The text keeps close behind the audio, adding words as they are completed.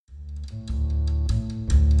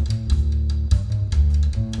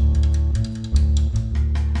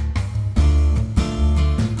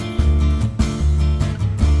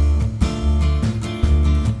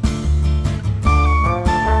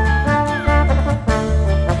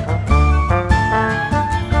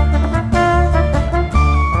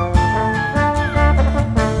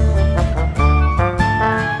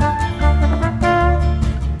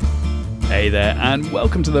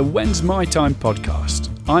welcome to the When's My Time podcast.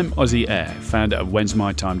 I'm Ozzy Eyre, founder of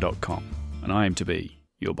whensmytime.com, and I aim to be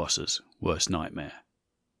your boss's worst nightmare.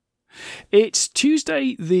 It's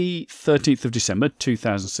Tuesday the 13th of December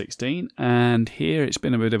 2016, and here it's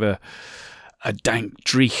been a bit of a dank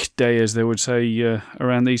dreich day, as they would say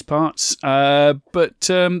around these parts, but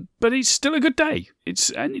it's still a good day.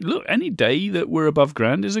 Any day that we're above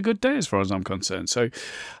ground is a good day as far as I'm concerned, so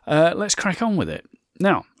let's crack on with it.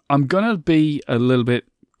 Now, I'm going to be a little bit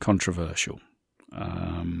controversial.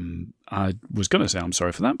 I was going to say I'm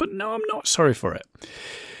sorry for that, but no, I'm not sorry for it.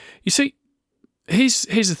 You see, here's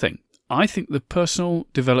the thing. I think the personal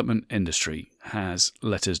development industry has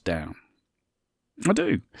let us down. I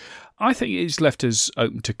do. I think it's left us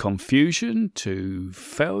open to confusion, to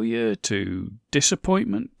failure, to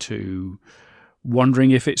disappointment, to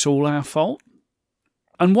wondering if it's all our fault.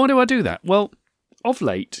 And why do I do that? Well, of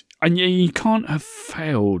late, and you can't have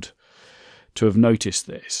failed to have noticed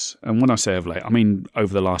this. And when I say of late, I mean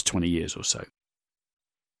over the last 20 years or so.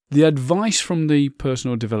 The advice from the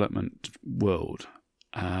personal development world,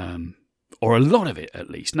 or a lot of it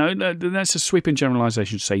at least, no, that's a sweeping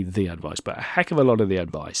generalisation to say the advice, but a heck of a lot of the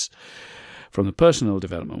advice from the personal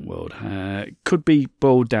development world could be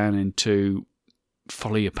boiled down into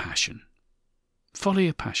follow your passion. Follow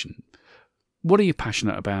your passion. What are you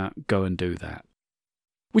passionate about? Go and do that.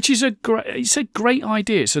 Which is a great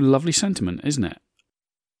idea. It's a lovely sentiment, isn't it?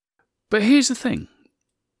 But here's the thing.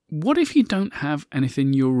 What if you don't have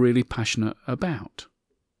anything you're really passionate about?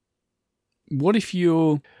 What if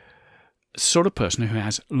you're the sort of person who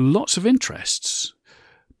has lots of interests,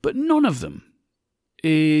 but none of them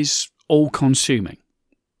is all-consuming?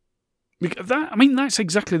 That's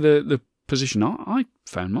exactly the position I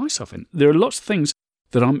found myself in. There are lots of things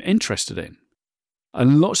that I'm interested in,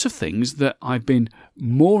 and lots of things that I've been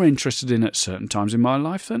more interested in at certain times in my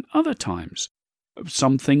life than other times.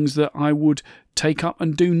 Some things that I would take up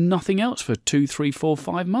and do nothing else for 2, 3, 4,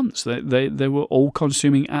 5 months. They were all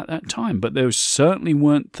consuming at that time. But there certainly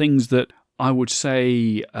weren't things that I would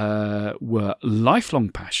say were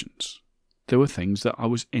lifelong passions. There were things that I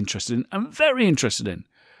was interested in and very interested in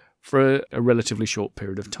for a relatively short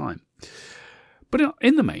period of time. But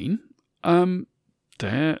in the main,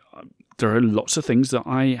 there are lots of things that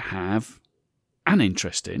I have an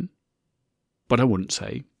interest in, but I wouldn't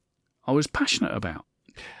say I was passionate about.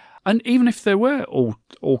 And even if there were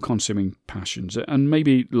all-consuming passions, and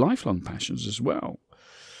maybe lifelong passions as well,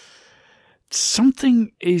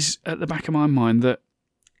 something is at the back of my mind that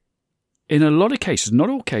in a lot of cases, not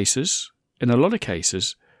all cases, in a lot of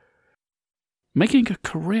cases, making a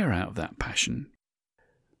career out of that passion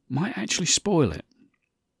might actually spoil it.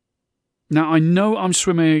 Now, I know I'm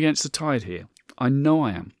swimming against the tide here. I know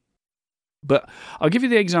I am. But I'll give you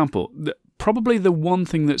the example. Probably the one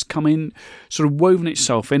thing that's come in, sort of woven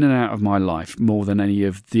itself in and out of my life more than any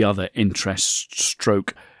of the other interests,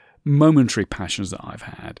 momentary passions that I've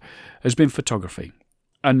had, has been photography.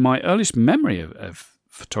 And my earliest memory of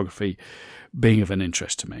photography being of an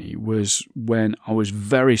interest to me was when I was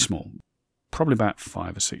very small, probably about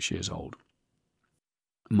 5 or 6 years old.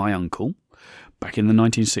 My uncle, back in the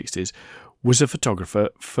 1960s, was a photographer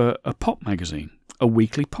for a pop magazine, a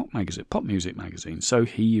weekly pop music magazine. So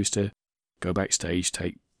he used to go backstage,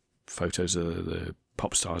 take photos of the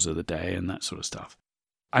pop stars of the day and that sort of stuff.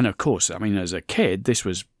 And of course, as a kid, this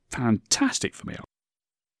was fantastic for me.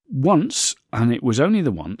 Once, and it was only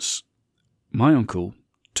the once, my uncle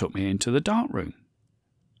took me into the darkroom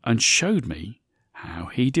and showed me how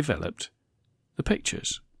he developed the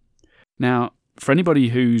pictures. Now, for anybody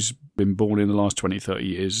who's been born in the last 20, 30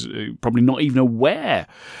 years, probably not even aware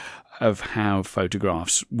of how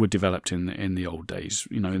photographs were developed in the old days,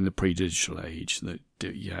 in the pre-digital age, that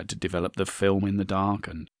you had to develop the film in the dark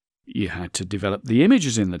and you had to develop the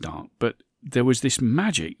images in the dark. But there was this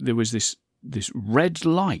magic, there was this red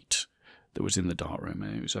light that was in the darkroom,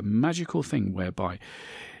 and it was a magical thing whereby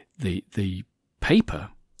the paper,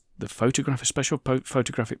 the special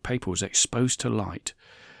photographic paper was exposed to light.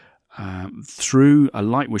 Through a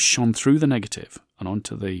light was shone through the negative and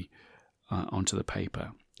onto the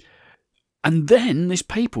paper, and then this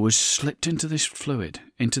paper was slipped into this fluid,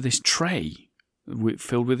 into this tray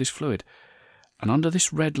filled with this fluid, and under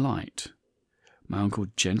this red light, my uncle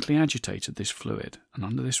gently agitated this fluid, and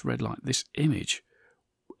under this red light, this image,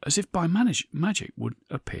 as if by magic, would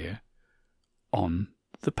appear on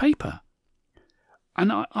the paper.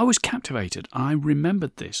 And I was captivated. I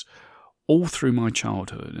remembered this all through my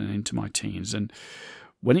childhood and into my teens. And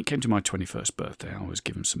when it came to my 21st birthday, I was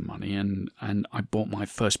given some money and I bought my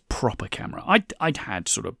first proper camera. I'd had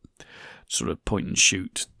sort of point and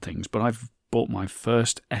shoot things, but I've bought my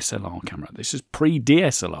first SLR camera. This is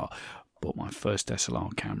pre-DSLR. Bought my first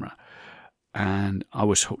SLR camera. And I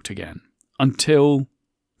was hooked again until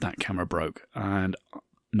that camera broke. And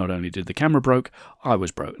not only did the camera broke, I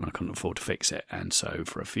was broke and I couldn't afford to fix it. And so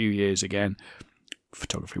for a few years again,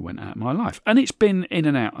 photography went out of my life. And it's been in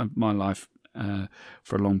and out of my life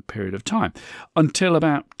for a long period of time. Until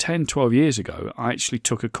about 10, 12 years ago, I actually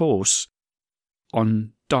took a course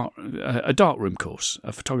on a darkroom course,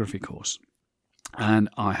 a photography course. And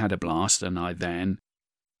I had a blast, and I then,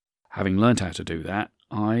 having learned how to do that,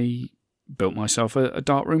 I built myself a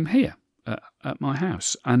darkroom here at my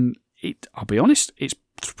house. And I'll be honest, it's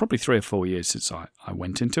probably 3 or 4 years since I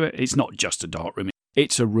went into it. It's not just a darkroom.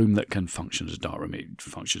 It's a room that can function as a darkroom. It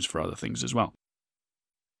functions for other things as well.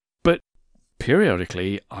 But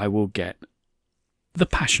periodically, I will get the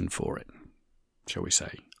passion for it, shall we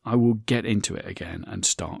say. I will get into it again and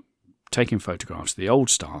start taking photographs the old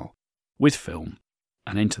style with film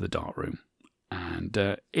and into the darkroom. And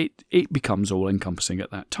it becomes all-encompassing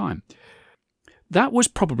at that time. That was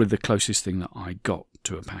probably the closest thing that I got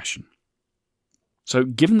to a passion. So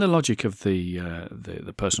given the logic of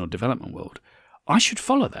the personal development world, I should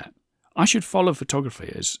follow that. I should follow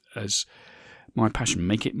photography as my passion,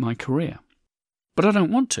 make it my career. But I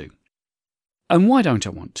don't want to. And why don't I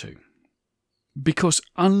want to? Because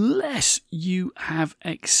unless you have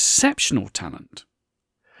exceptional talent,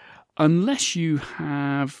 unless you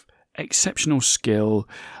have exceptional skill,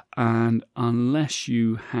 and unless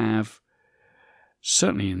you have,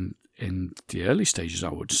 certainly in the early stages,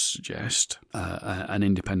 I would suggest, an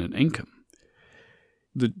independent income,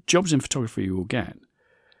 the jobs in photography you will get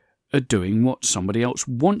are doing what somebody else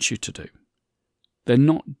wants you to do. They're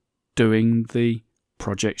not doing the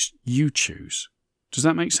projects you choose. Does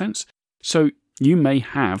that make sense? So you may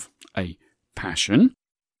have a passion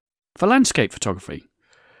for landscape photography.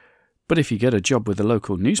 But if you get a job with a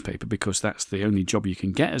local newspaper because that's the only job you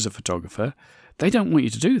can get as a photographer, they don't want you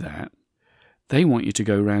to do that. They want you to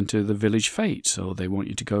go round to the village fetes, or they want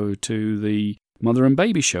you to go to the mother and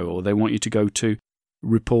baby show, or they want you to go to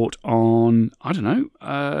report on, I don't know,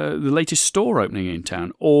 the latest store opening in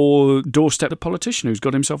town, or doorstep a politician who's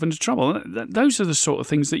got himself into trouble. Those are the sort of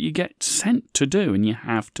things that you get sent to do, and you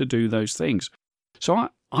have to do those things. So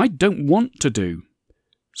I don't want to do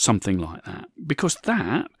something like that, because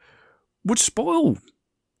that would spoil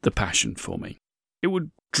the passion for me. It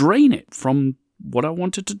would drain it from what I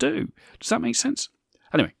wanted to do. Does that make sense?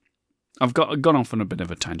 Anyway, I've gone off on a bit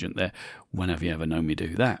of a tangent there. When have you ever known me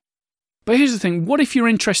do that? But here's the thing. What if your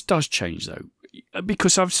interest does change, though?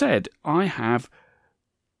 Because I've said I have,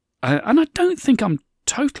 and I don't think I'm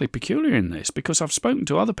totally peculiar in this, because I've spoken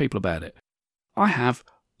to other people about it. I have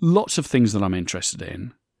lots of things that I'm interested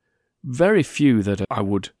in, very few that I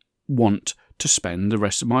would want to spend the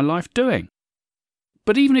rest of my life doing.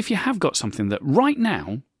 But even if you have got something that right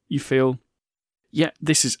now you feel, yeah,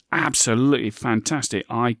 this is absolutely fantastic,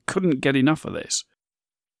 I couldn't get enough of this.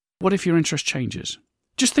 What if your interest changes?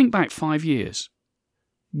 Just think back 5 years.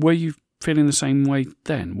 Were you feeling the same way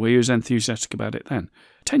then? Were you as enthusiastic about it then?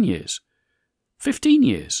 10 years? 15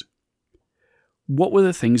 years? What were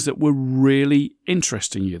the things that were really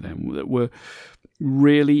interesting you then, that were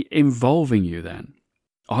really involving you then?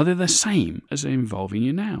 Are they the same as they're involving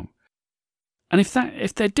you now? And if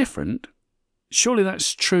they're different, surely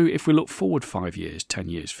that's true if we look forward 5 years, 10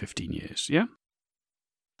 years, 15 years, yeah?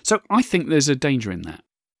 So I think there's a danger in that.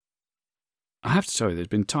 I have to tell you, there's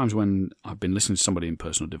been times when I've been listening to somebody in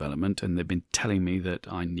personal development and they've been telling me that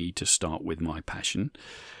I need to start with my passion,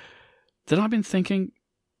 that I've been thinking,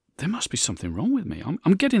 there must be something wrong with me.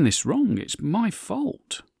 I'm getting this wrong. It's my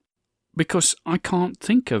fault. Because I can't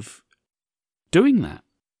think of doing that.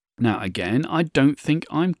 Now, again, I don't think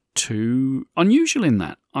I'm too unusual in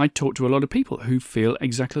that. I talk to a lot of people who feel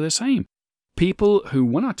exactly the same. People who,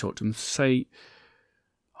 when I talk to them, say,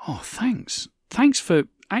 oh, thanks. Thanks for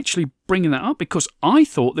actually bringing that up, because I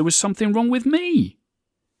thought there was something wrong with me.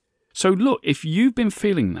 So look, if you've been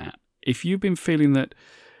feeling that, if you've been feeling that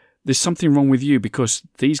there's something wrong with you because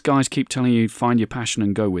these guys keep telling you find your passion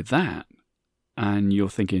and go with that, and you're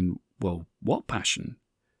thinking, well, what passion?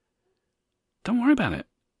 Don't worry about it.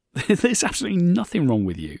 There's absolutely nothing wrong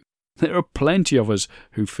with you. There are plenty of us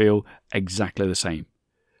who feel exactly the same.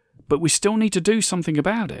 But we still need to do something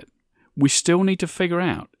about it. We still need to figure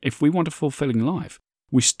out, if we want a fulfilling life,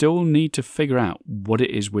 we still need to figure out what it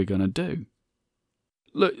is we're going to do.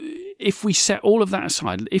 Look, if we set all of that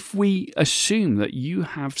aside, if we assume that you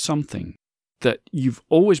have something that you've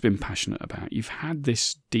always been passionate about, you've had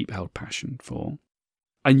this deep-held passion for,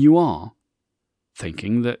 and you are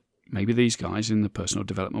thinking that maybe these guys in the personal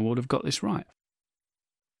development world have got this right,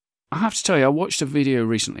 I have to tell you, I watched a video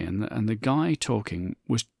recently, and the guy talking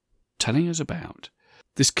was telling us about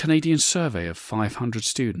this Canadian survey of 500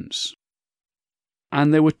 students.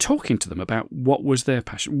 And they were talking to them about what was their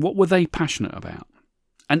passion, what were they passionate about.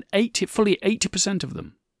 And fully 80% of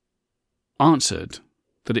them answered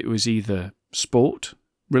that it was either sport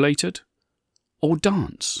related or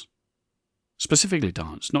dance. Specifically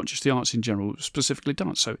dance, not just the arts in general, specifically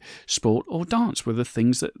dance. So sport or dance were the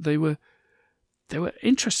things that they were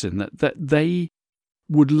interested in, that they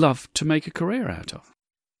would love to make a career out of.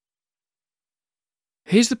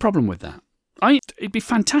 Here's the problem with that. It'd be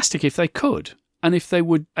fantastic if they could, and if they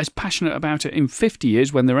were as passionate about it in 50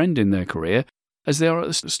 years when they're ending their career as they are at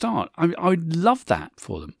the start. I'd love that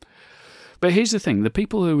for them. But here's the thing. The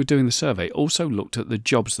people who were doing the survey also looked at the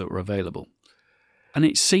jobs that were available. And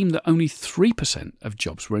it seemed that only 3% of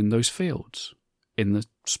jobs were in those fields, in the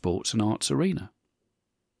sports and arts arena.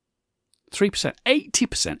 3%,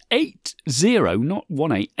 80%, 80, not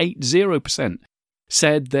 80%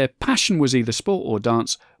 said their passion was either sport or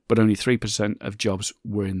dance, but only 3% of jobs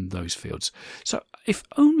were in those fields. So if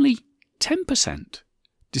only 10%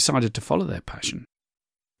 decided to follow their passion,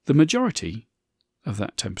 the majority of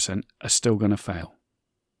that 10% are still going to fail.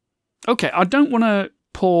 Okay, I don't want to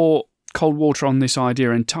pour cold water on this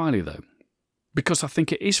idea entirely, though, because I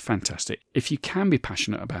think it is fantastic if you can be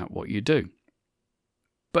passionate about what you do.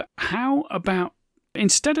 But how about,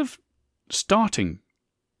 instead of starting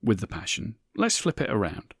with the passion, let's flip it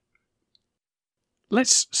around.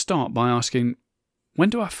 Let's start by asking, when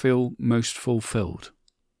do I feel most fulfilled?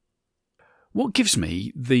 What gives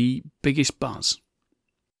me the biggest buzz?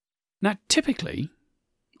 Now, typically,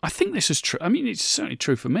 I think this is true. I mean, it's certainly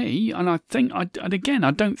true for me, and I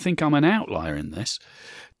don't think I'm an outlier in this.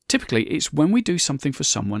 Typically, it's when we do something for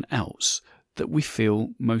someone else that we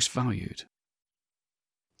feel most valued.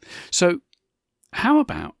 So, how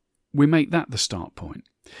about we make that the start point?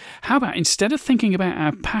 How about, instead of thinking about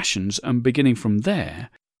our passions and beginning from there,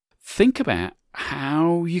 think about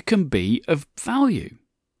how you can be of value.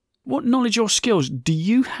 What knowledge or skills do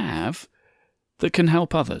you have that can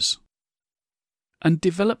help others? And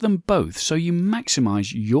develop them both so you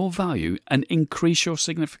maximise your value and increase your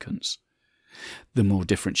significance. The more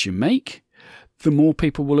difference you make, the more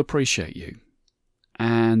people will appreciate you.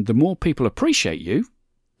 And the more people appreciate you,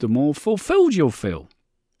 the more fulfilled you'll feel.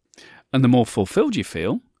 And the more fulfilled you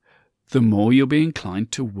feel, the more you'll be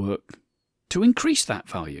inclined to work to increase that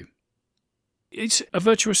value. It's a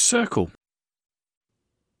virtuous circle.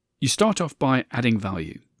 You start off by adding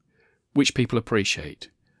value, which people appreciate.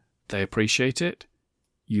 They appreciate it,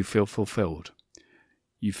 you feel fulfilled.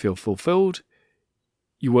 You feel fulfilled,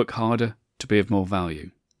 you work harder to be of more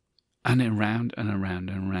value. And around and around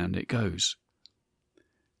and around it goes.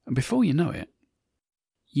 And before you know it,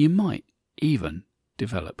 you might even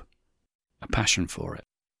develop a passion for it.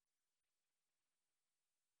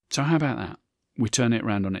 So how about that? We turn it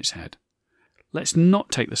around on its head. Let's not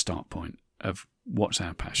take the start point of what's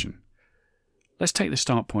our passion. Let's take the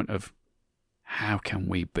start point of how can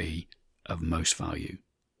we be of most value,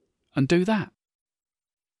 and do that.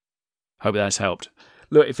 Hope that's helped.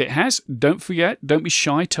 Look, if it has, don't forget, don't be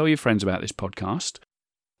shy, tell your friends about this podcast,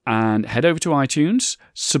 and head over to iTunes,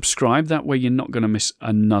 subscribe, that way you're not going to miss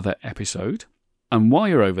another episode. And while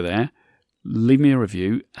you're over there, leave me a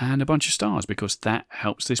review and a bunch of stars, because that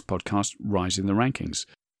helps this podcast rise in the rankings.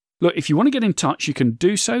 Look, if you want to get in touch, you can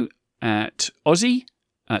do so at Ozzy,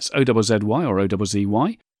 that's O-Z-Z-Y or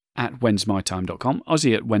O-Z-Z-Y, at whensmytime.com,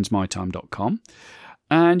 Ozzy at whensmytime.com.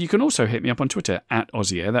 And you can also hit me up on Twitter at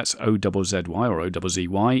Ozzy, that's O-Z-Z-Y or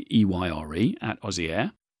O-Z-Z-Y-E-Y-R-E, at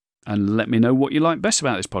Ozzy, and let me know what you like best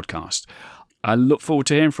about this podcast. I look forward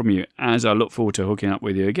to hearing from you, as I look forward to hooking up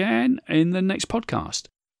with you again in the next podcast.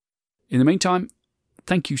 In the meantime,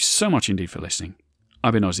 thank you so much indeed for listening.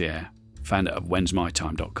 I've been Ozzy, founder of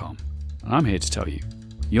whensmytime.com, and I'm here to tell you,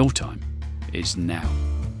 your time is now.